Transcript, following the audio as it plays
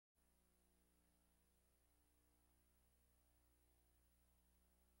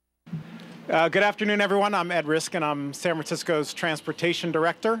Good afternoon, everyone. I'm Ed Riskin. I'm San Francisco's Transportation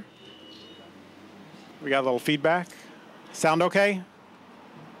Director. We got a little feedback. Sound okay?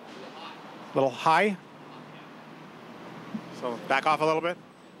 A little high? So back off a little bit.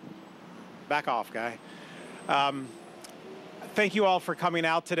 Back off, guy. Thank you all for coming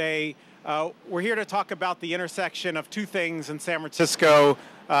out today. We're here to talk about the intersection of two things in San Francisco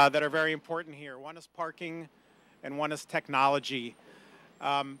that are very important here. One is parking and one is technology.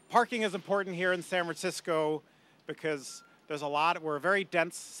 Parking is important here in San Francisco because we're a very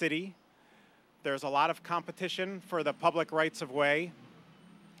dense city. There's a lot of competition for the public rights of way.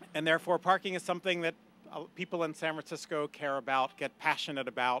 And therefore, parking is something that people in San Francisco care about, get passionate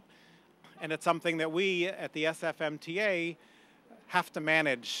about. And it's something that we at the SFMTA have to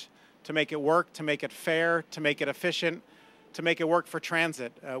manage to make it work, to make it fair, to make it efficient, to make it work for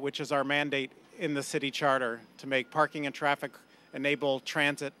transit, which is our mandate in the city charter, to make parking and traffic enable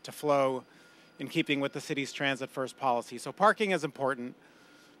transit to flow in keeping with the city's transit first policy. So parking is important.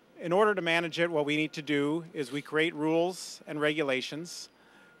 In order to manage it, what we need to do is we create rules and regulations,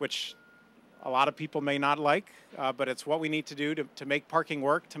 which a lot of people may not like, but it's what we need to do to make parking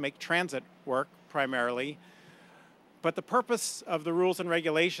work, to make transit work primarily. But the purpose of the rules and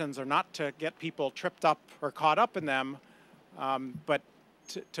regulations are not to get people tripped up or caught up in them, but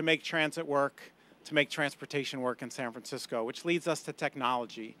to make transit work, to make transportation work in San Francisco, which leads us to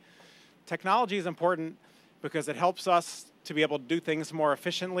technology. Technology is important because it helps us to be able to do things more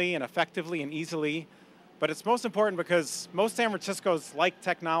efficiently and effectively and easily. But it's most important because most San Franciscans like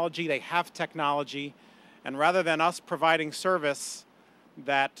technology, they have technology, and rather than us providing service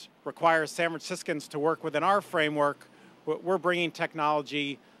that requires San Franciscans to work within our framework, we're bringing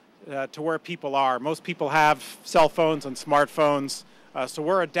technology to where people are. Most people have cell phones and smartphones, so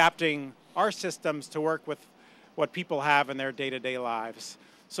we're adapting our systems to work with what people have in their day-to-day lives.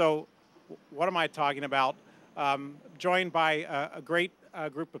 So what am I talking about? Joined by a great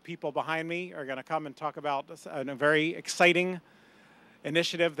group of people behind me are going to come and talk about a very exciting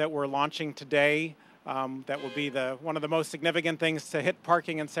initiative that we're launching today that will be one of the most significant things to hit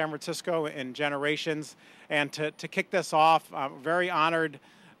parking in San Francisco in generations. And to kick this off, I'm very honored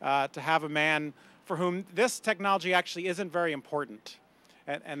to have a man for whom this technology actually isn't very important.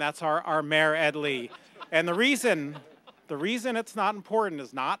 And that's our Mayor, Ed Lee. And the reason it's not important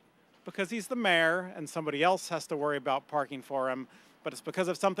is not because he's the mayor and somebody else has to worry about parking for him, but it's because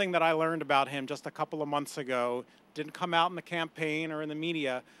of something that I learned about him just a couple of months ago. Didn't come out in the campaign or in the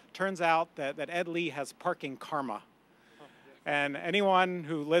media. Turns out that Ed Lee has parking karma. And anyone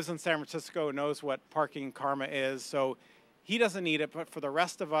who lives in San Francisco knows what parking karma is. So he doesn't need it, but for the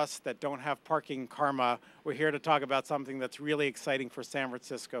rest of us that don't have parking karma, we're here to talk about something that's really exciting for San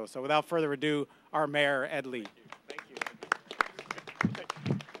Francisco. So without further ado, our Mayor, Ed Lee. Thank you.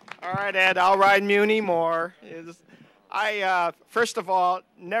 All right, Ed, I'll ride Muni more. I, first of all,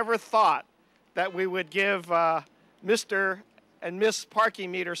 never thought that we would give Mr. and Miss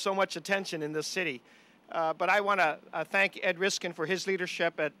Parking Meter so much attention in this city. But I want to thank Ed Riskin for his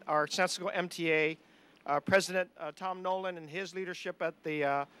leadership at our San Francisco MTA, President Tom Nolan and his leadership at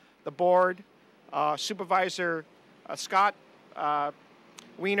the board, Supervisor Scott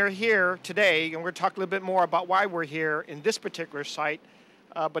Wiener here today, and we're going to talk a little bit more about why we're here in this particular site.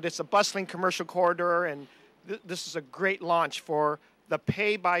 But it's a bustling commercial corridor, and this is a great launch for the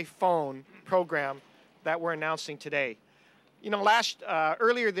PayByPhone program that we're announcing today. You know,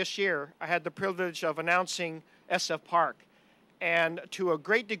 earlier this year, I had the privilege of announcing SF Park, and to a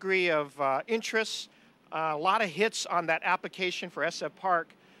great degree of interest, a lot of hits on that application for SF Park.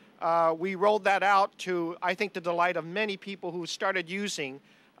 We rolled that out to, I think, the delight of many people who started using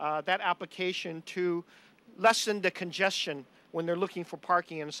that application to lessen the congestion when they're looking for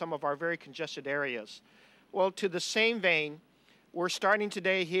parking in some of our very congested areas. Well, to the same vein, we're starting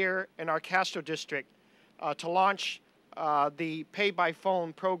today here in our Castro district to launch the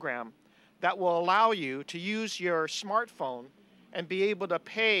PayByPhone program that will allow you to use your smartphone and be able to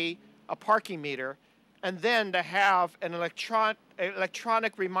pay a parking meter and then to have an electronic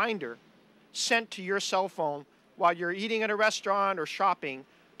reminder sent to your cell phone while you're eating at a restaurant or shopping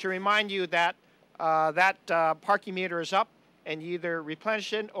to remind you that parking meter is up, and you either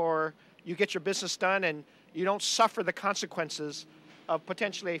replenish it or you get your business done and you don't suffer the consequences of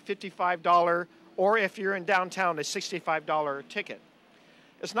potentially a $55 or if you're in downtown, a $65 ticket.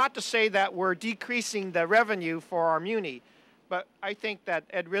 It's not to say that we're decreasing the revenue for our Muni, but I think that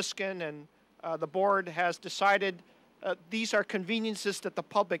Ed Riskin and the board has decided these are conveniences that the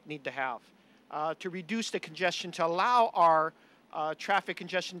public need to have to reduce the congestion, to allow our traffic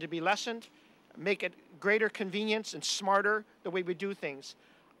congestion to be lessened, make it greater convenience and smarter the way we do things.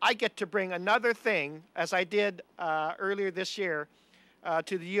 I get to bring another thing, as I did earlier this year,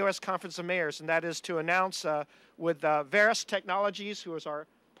 to the U.S. Conference of Mayors, and that is to announce with Veris Technologies, who is our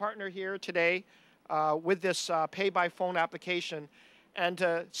partner here today, with this pay-by-phone application, and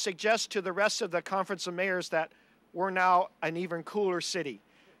to suggest to the rest of the Conference of Mayors that we're now an even cooler city.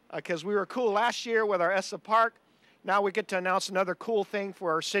 Because we were cool last year with our SF Park. Now we get to announce another cool thing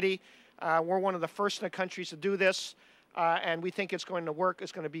for our city. We're one of the first in the country to do this, and we think it's going to work.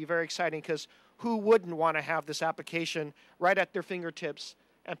 It's going to be very exciting, because who wouldn't want to have this application right at their fingertips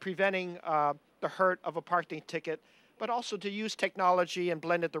and preventing the hurt of a parking ticket, but also to use technology and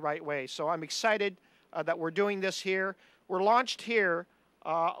blend it the right way. So I'm excited that we're doing this here. We're launched here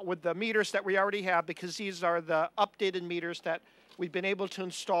with the meters that we already have, because these are the updated meters that we've been able to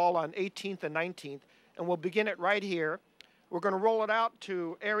install on 18th and 19th, and we'll begin it right here. We're going to roll it out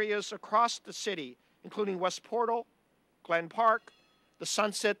to areas across the city, including West Portal, Glen Park, the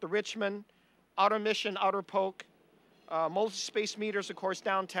Sunset, the Richmond, Outer Mission, Outer Polk, multi-space meters, of course,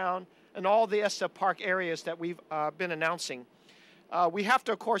 downtown, and all the SF Park areas that we've been announcing. We have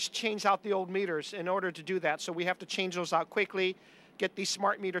to, of course, change out the old meters in order to do that, so we have to change those out quickly, get these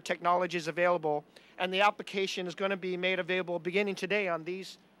smart meter technologies available, and the application is going to be made available beginning today on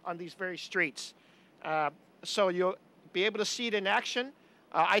these very streets. So you'll be able to see it in action.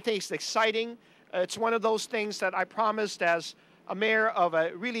 I think it's exciting. It's one of those things that I promised as a mayor of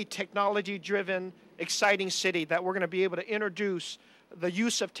a really technology-driven, exciting city, that we're going to be able to introduce the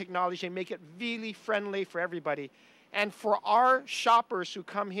use of technology and make it really friendly for everybody. And for our shoppers who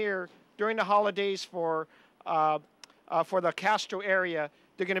come here during the holidays for the Castro area,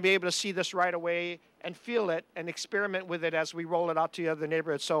 they're going to be able to see this right away and feel it and experiment with it as we roll it out to the other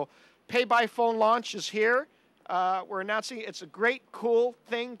neighborhoods. So pay-by-phone launch is here. We're announcing it's a great, cool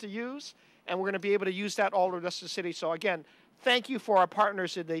thing to use, and we're going to be able to use that all over the rest of the city. So again, thank you for our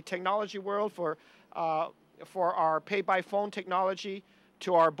partners in the technology world for our pay-by-phone technology,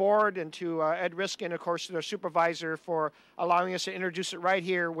 to our board, and to Ed Riskin, of course, to their supervisor, for allowing us to introduce it right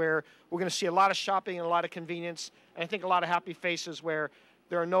here, where we're going to see a lot of shopping and a lot of convenience, and I think a lot of happy faces where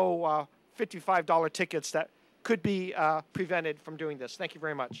there are no $55 tickets that could be prevented from doing this. Thank you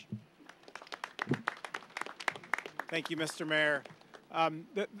very much. Thank you, Mr. Mayor.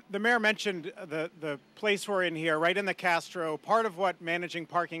 The mayor mentioned the place we're in here, right in the Castro. Part of what managing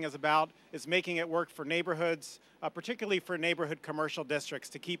parking is about is making it work for neighborhoods, particularly for neighborhood commercial districts,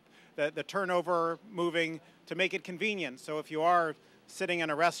 to keep the turnover moving, to make it convenient. So if you are sitting in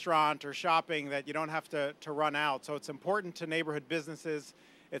a restaurant or shopping, that you don't have to run out. So it's important to neighborhood businesses.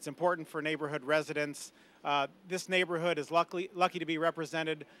 It's important for neighborhood residents. This neighborhood is lucky to be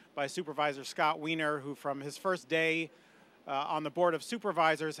represented by Supervisor Scott Wiener, who from his first day on the Board of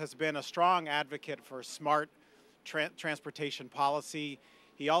Supervisors has been a strong advocate for smart transportation policy.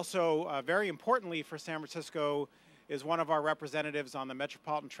 He also, very importantly for San Francisco, is one of our representatives on the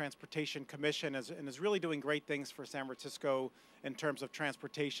Metropolitan Transportation Commission and is really doing great things for San Francisco in terms of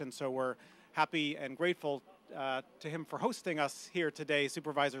transportation. So we're happy and grateful to him for hosting us here today,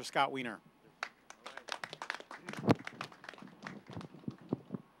 Supervisor Scott Wiener.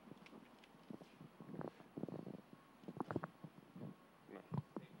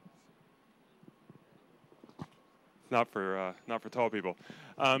 Not for tall people.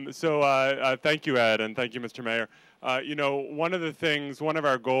 Thank you, Ed, and thank you, Mr. Mayor. You know, one of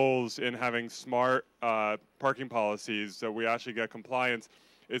our goals in having smart parking policies so we actually get compliance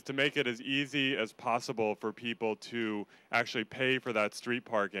is to make it as easy as possible for people to actually pay for that street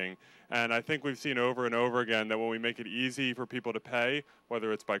parking. And I think we've seen over and over again that when we make it easy for people to pay,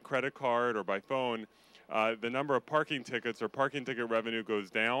 whether it's by credit card or by phone, the number of parking tickets or parking ticket revenue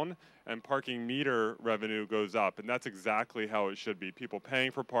goes down and parking meter revenue goes up. And that's exactly how it should be. People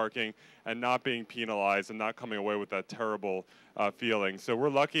paying for parking and not being penalized and not coming away with that terrible feeling. So we're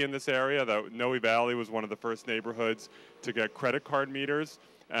lucky in this area that Noe Valley was one of the first neighborhoods to get credit card meters.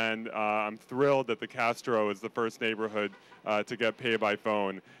 And I'm thrilled that the Castro is the first neighborhood to get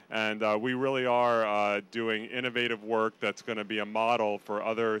pay-by-phone. And we really are doing innovative work that's going to be a model for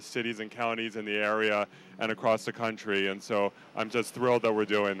other cities and counties in the area and across the country. And so I'm just thrilled that we're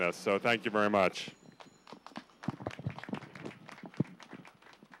doing this. So thank you very much.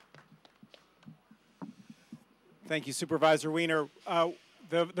 Thank you, Supervisor Wiener.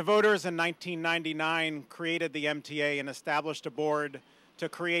 The voters in 1999 created the MTA and established a board to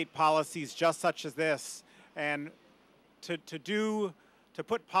create policies just such as this, and to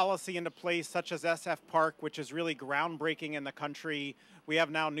put policy into place such as SF Park, which is really groundbreaking in the country. We have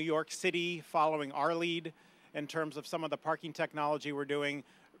now New York City following our lead in terms of some of the parking technology we're doing.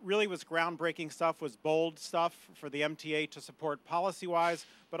 really was groundbreaking stuff, was bold stuff for the MTA to support policy-wise,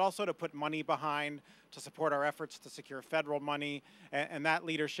 but also to put money behind to support our efforts to secure federal money. And that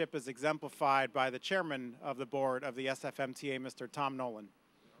leadership is exemplified by the chairman of the board of the SFMTA, Mr. Tom Nolan.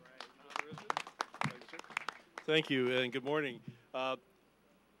 Thank you, and good morning. The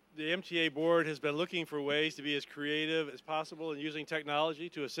MTA board has been looking for ways to be as creative as possible in using technology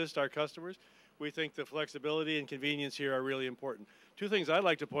to assist our customers. We think the flexibility and convenience here are really important. Two things I'd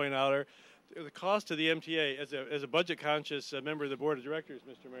like to point out are the cost to the MTA. As a budget-conscious member of the board of directors,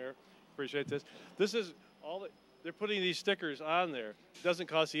 Mr. Mayor, appreciate this. This is all they're putting these stickers on there. It doesn't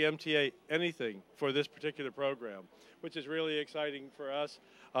cost the MTA anything for this particular program, which is really exciting for us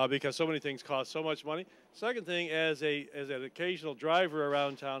because so many things cost so much money. Second thing, as an occasional driver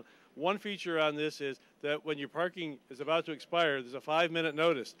around town, one feature on this is that when your parking is about to expire, there's a 5-minute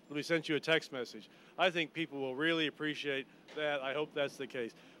notice. We sent you a text message. I think people will really appreciate that. I hope that's the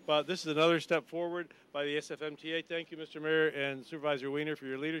case. But this is another step forward by the SFMTA. Thank you, Mr. Mayor and Supervisor Wiener, for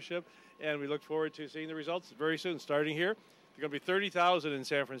your leadership. And we look forward to seeing the results very soon, starting here. There are going to be 30,000 in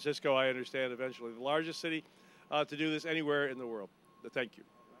San Francisco, I understand, eventually. The largest city to do this anywhere in the world. Thank you.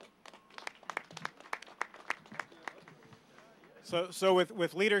 So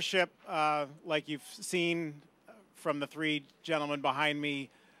with leadership, like you've seen from the three gentlemen behind me,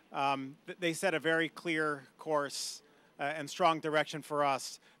 they set a very clear course and strong direction for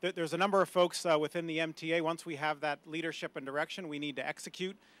us. There's a number of folks within the MTA. Once we have that leadership and direction, we need to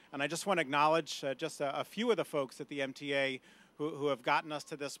execute. And I just want to acknowledge just a few of the folks at the MTA who have gotten us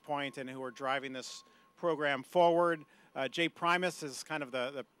to this point and who are driving this program forward. Jay Primus is kind of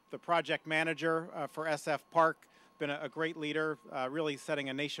the project manager for SF Park. Been a great leader, really setting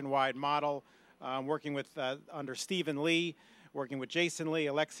a nationwide model, working with under Stephen Lee, working with Jason Lee,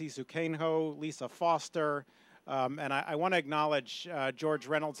 Alexi Zukenho, Lisa Foster, and I want to acknowledge George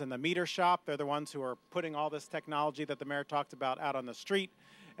Reynolds and the Meter Shop. They're the ones who are putting all this technology that the mayor talked about out on the street.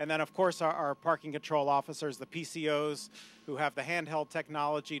 And then, of course, our parking control officers, the PCOs, who have the handheld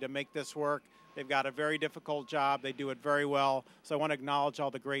technology to make this work. They've got a very difficult job. They do it very well. So I want to acknowledge all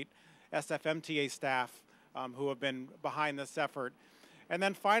the great SFMTA staff who have been behind this effort. And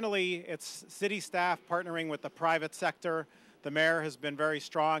then finally, it's city staff partnering with the private sector. The mayor has been very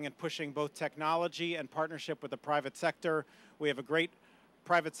strong in pushing both technology and partnership with the private sector. We have a great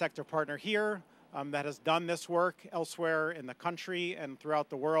private sector partner here that has done this work elsewhere in the country and throughout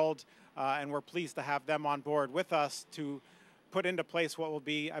the world, and we're pleased to have them on board with us to put into place what will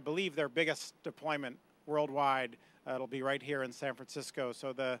be, I believe, their biggest deployment worldwide. It'll be right here in San Francisco.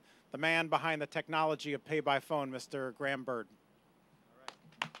 So the man behind the technology of PayByPhone, Mr. Graham Bird.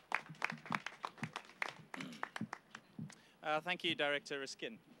 Thank you, Director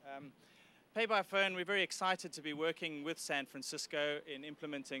Riskin. PayByPhone, we're very excited to be working with San Francisco in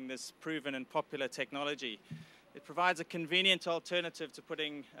implementing this proven and popular technology. It provides a convenient alternative to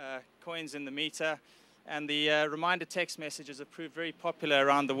putting coins in the meter, and the reminder text messages have proved very popular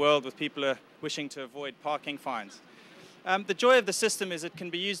around the world with people wishing to avoid parking fines. The joy of the system is it can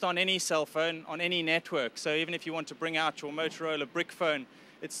be used on any cell phone, on any network. So even if you want to bring out your Motorola brick phone,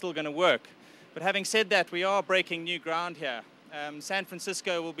 it's still going to work. But having said that, we are breaking new ground here. San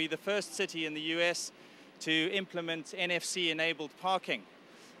Francisco will be the first city in the US to implement NFC-enabled parking.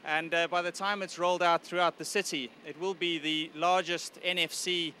 And by the time it's rolled out throughout the city, it will be the largest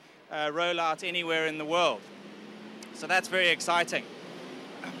NFC rollout anywhere in the world. So that's very exciting.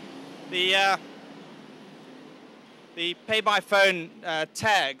 The PayByPhone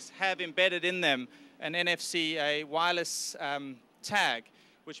tags have embedded in them an NFC, a wireless tag,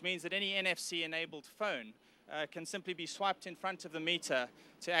 which means that any NFC-enabled phone can simply be swiped in front of the meter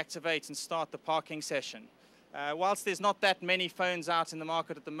to activate and start the parking session. Whilst there's not that many phones out in the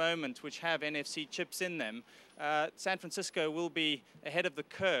market at the moment which have NFC chips in them, San Francisco will be ahead of the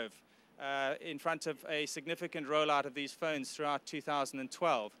curve in front of a significant rollout of these phones throughout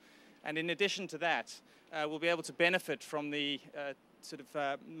 2012. And in addition to that, we'll be able to benefit from the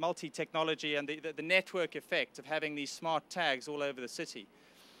multi-technology and the network effect of having these smart tags all over the city.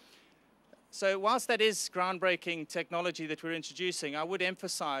 So whilst that is groundbreaking technology that we're introducing, I would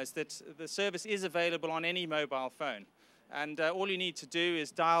emphasize that the service is available on any mobile phone. And all you need to do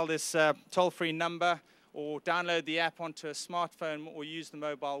is dial this toll-free number or download the app onto a smartphone or use the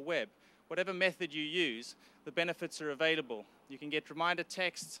mobile web. Whatever method you use, the benefits are available. You can get reminder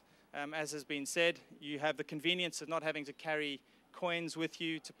texts, as has been said. You have the convenience of not having to carry coins with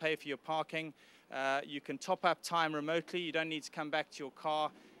you to pay for your parking. You can top up time remotely. You don't need to come back to your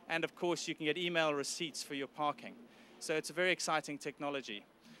car. And of course, you can get email receipts for your parking. So it's a very exciting technology.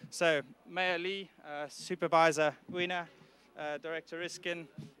 So Mayor Lee, Supervisor Wiener, Director Riskin,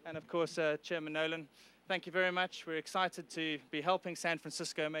 and of course Chairman Nolan. Thank you very much. We're excited to be helping San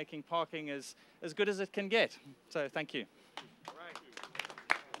Francisco making parking as good as it can get. So thank you.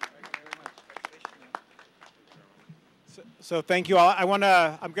 So thank you all.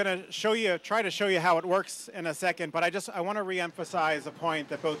 I'm going to try to show you how it works in a second, but I want to reemphasize a point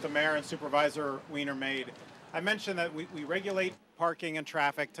that both the mayor and Supervisor Wiener made. I mentioned that we regulate parking and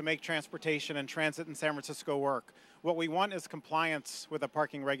traffic to make transportation and transit in San Francisco work. What we want is compliance with the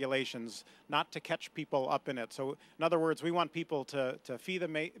parking regulations, not to catch people up in it. So in other words, we want people to fee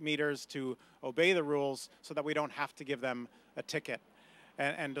the meters, to obey the rules so that we don't have to give them a ticket.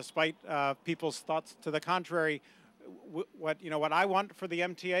 And despite people's thoughts to the contrary, what I want for the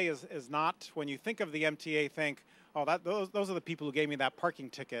MTA is not, when you think of the MTA, think, oh, those are the people who gave me that parking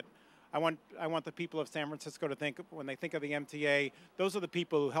ticket. I want the people of San Francisco to think, when they think of the MTA, those are the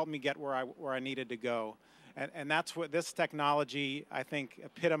people who helped me get where I needed to go. And that's what this technology, I think,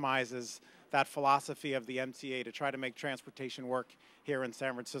 epitomizes that philosophy of the MTA, to try to make transportation work here in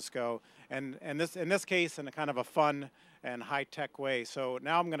San Francisco. And in this case, in a kind of a fun and high-tech way. So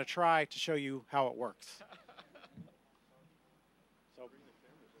now I'm going to try to show you how it works.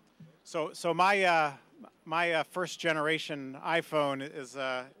 So my first generation iPhone is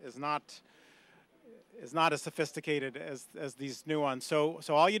not as sophisticated as these new ones. So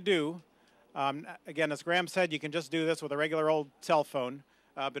all you do, again, as Graham said, you can just do this with a regular old cell phone.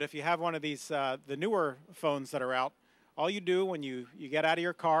 But if you have one of these the newer phones that are out, all you do when you get out of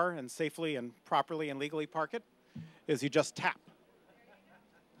your car and safely and properly and legally park it is you just tap.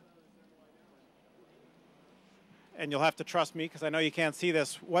 And you'll have to trust me because I know you can't see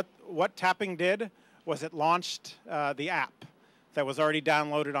this. What tapping did was it launched the app that was already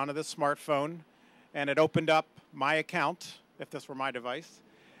downloaded onto this smartphone, and it opened up my account, if this were my device,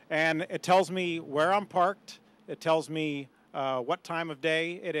 and it tells me where I'm parked, it tells me what time of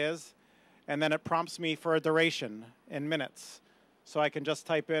day it is, and then it prompts me for a duration in minutes. So I can just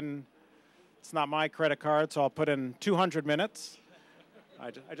type in, it's not my credit card, so I'll put in 200 minutes. I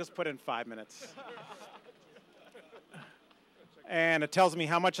just put in 5 minutes. And it tells me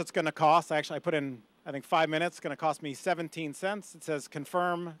how much it's going to cost. Actually, I put in, I think, 5 minutes. It's going to cost me 17 cents. It says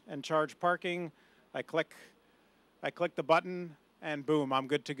confirm and charge parking. I click the button, and boom, I'm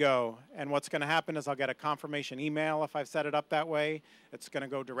good to go. And what's going to happen is I'll get a confirmation email if I've set it up that way. It's going to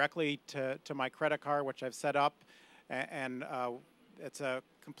go directly to my credit card, which I've set up. And it's a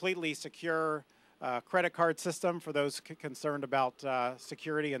completely secure credit card system for those concerned about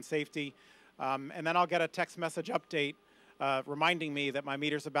security and safety. And then I'll get a text message update reminding me that my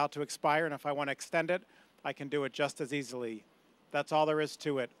meter's about to expire, and if I want to extend it, I can do it just as easily. That's all there is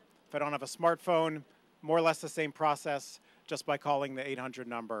to it. If I don't have a smartphone, more or less the same process, just by calling the 800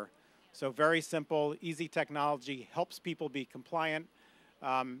 number. So very simple, easy technology, helps people be compliant,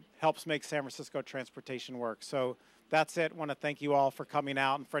 helps make San Francisco transportation work. So that's it. I want to thank you all for coming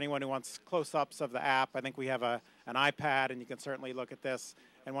out, and for anyone who wants close-ups of the app, I think we have an iPad, and you can certainly look at this,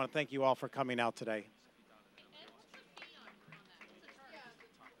 and I want to thank you all for coming out today.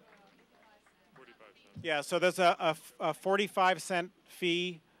 Yeah, so there's a 45-cent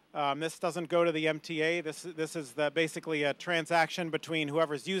fee. This doesn't go to the MTA. This is basically a transaction between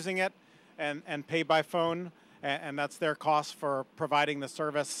whoever's using it and PayByPhone, and that's their cost for providing the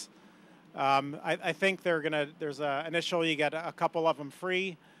service. I think initially you get a couple of them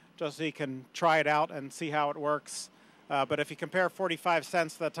free, just so you can try it out and see how it works. But if you compare 45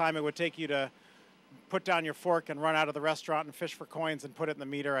 cents to the time it would take you to put down your fork and run out of the restaurant and fish for coins and put it in the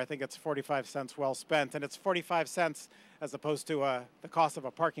meter, I think it's 45 cents well spent. And it's 45 cents as opposed to the cost of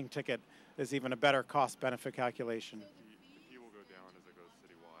a parking ticket is even a better cost-benefit calculation. The fee will go down as it goes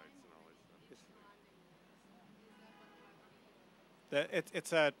citywide and all that stuff.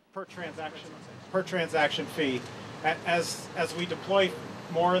 It's a per transaction fee. As we deploy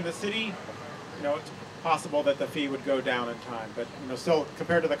more in the city, it's possible that the fee would go down in time, but still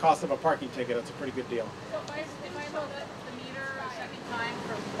compared to the cost of a parking ticket, it's a pretty good deal. So if I load up the meter a second time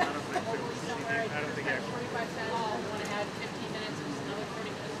from locally somewhere, I don't think 45 cents, I want to add 15 minutes, and another 40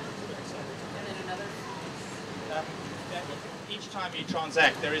 minutes, and then another. Each time you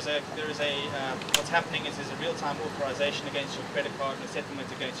transact, there is a what's happening is there's a real-time authorization against your credit card and a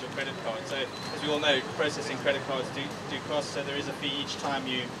settlement against your credit card. So as we all know, processing credit cards do cost, so there is a fee each time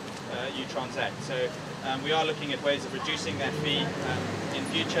you transact. So we are looking at ways of reducing that fee in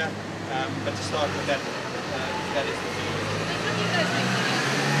future, but to start with, that is the fee.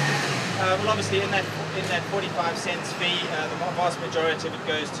 Well, obviously, in that 45 cents fee, the vast majority of it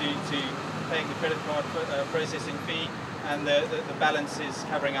goes to paying the credit card processing fee, and the balance is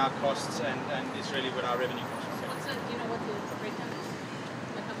covering our costs and is really what our revenue costs. Do you know what the breakdown is?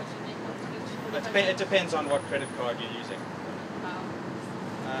 Like how It depends on what credit card you're using.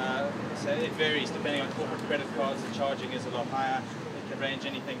 So it varies depending on corporate credit cards. The charging is a lot higher. It can range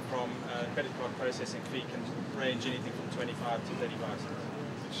anything from credit card processing fee can range anything from 25 to 35 cents.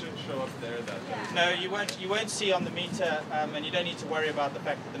 It should show up there that. No, you won't see on the meter, and you don't need to worry about the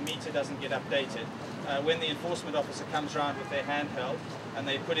fact that the meter doesn't get updated. When the enforcement officer comes around with their handheld and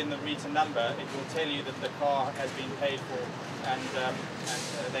they put in the meter number, it will tell you that the car has been paid for, and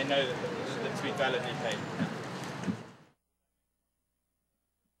they know that it's been validly paid.